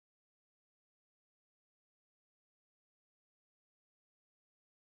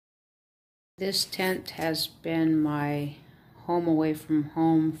This tent has been my home away from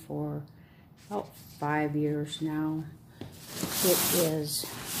home for about 5 years now. It is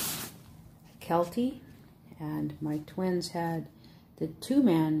a Kelty, and my twins had the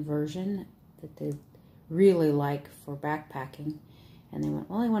 2-man version that they really like for backpacking, and they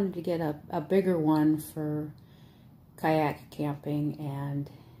went, well, I wanted to get a bigger one for kayak camping and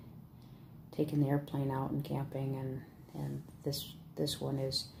taking the airplane out and camping, and this one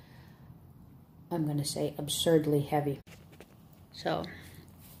is, I'm going to say, absurdly heavy. So,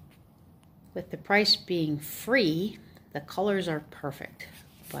 with the price being free, the colors are perfect,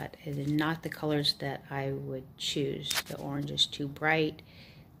 but it is not the colors that I would choose. The orange is too bright,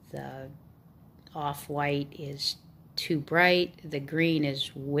 the off-white is too bright, the green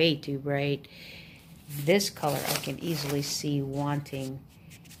is way too bright. This color I can easily see wanting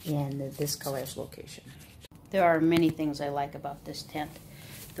in this color's location. There are many things I like about this tent.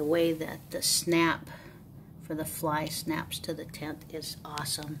 The way that the snap for the fly snaps to the tent is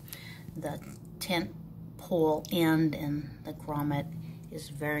awesome. The tent pole end and the grommet is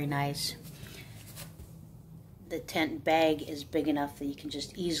very nice. The tent bag is big enough that you can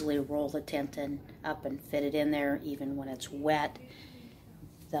just easily roll the tent up and fit it in there even when it's wet.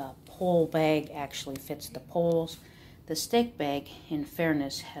 The pole bag actually fits the poles. The stake bag, in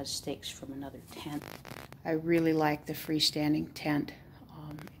fairness, has stakes from another tent. I really like the freestanding tent.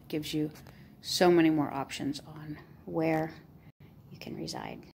 It gives you so many more options on where you can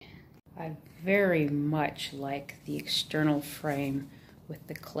reside. I very much like the external frame with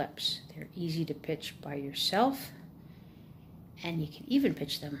the clips. They're easy to pitch by yourself, and you can even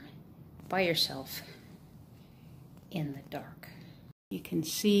pitch them by yourself in the dark. You can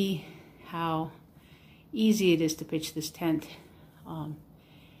see how easy it is to pitch this tent.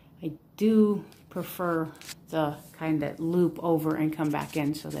 I do prefer the kind that loop over and come back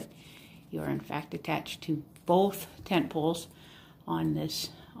in so that you are in fact attached to both tent poles on this,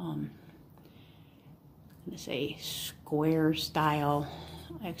 let's say, square style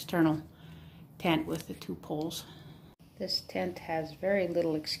external tent with the 2 poles. This tent has very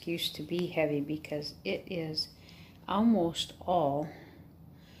little excuse to be heavy because it is almost all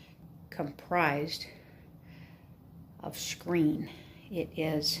comprised of screen. It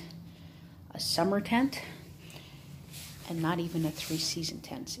is a summer tent and not even a 3-season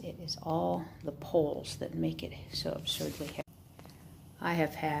tent. It is all the poles that make it so absurdly heavy. I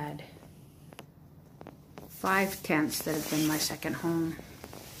have had 5 tents that have been my second home.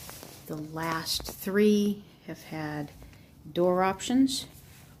 The last 3 have had door options,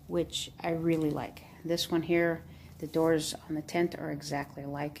 which I really like. This one here, the doors on the tent are exactly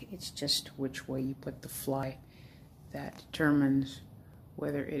alike. It's just which way you put the fly that determines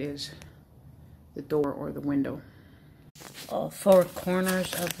whether it is the door or the window. All 4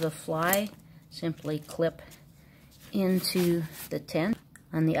 corners of the fly simply clip into the tent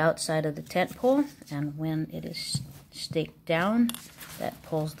on the outside of the tent pole, and when it is staked down, that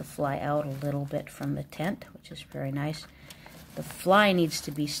pulls the fly out a little bit from the tent, which is very nice. The fly needs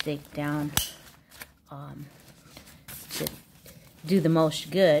to be staked down to do the most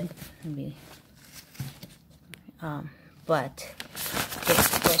good, but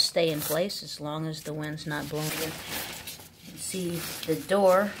it will stay in place as long as the wind's not blowing in. You can see the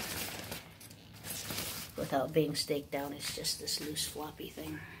door, without being staked down, is just this loose floppy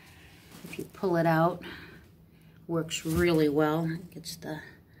thing. If you pull it out, works really well. It gets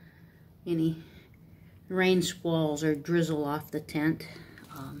any rain squalls or drizzle off the tent.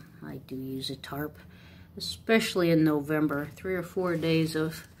 I do use a tarp, especially in November. 3 or 4 days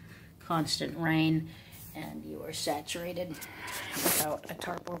of constant rain and you are saturated without a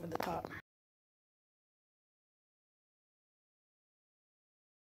tarp over the top.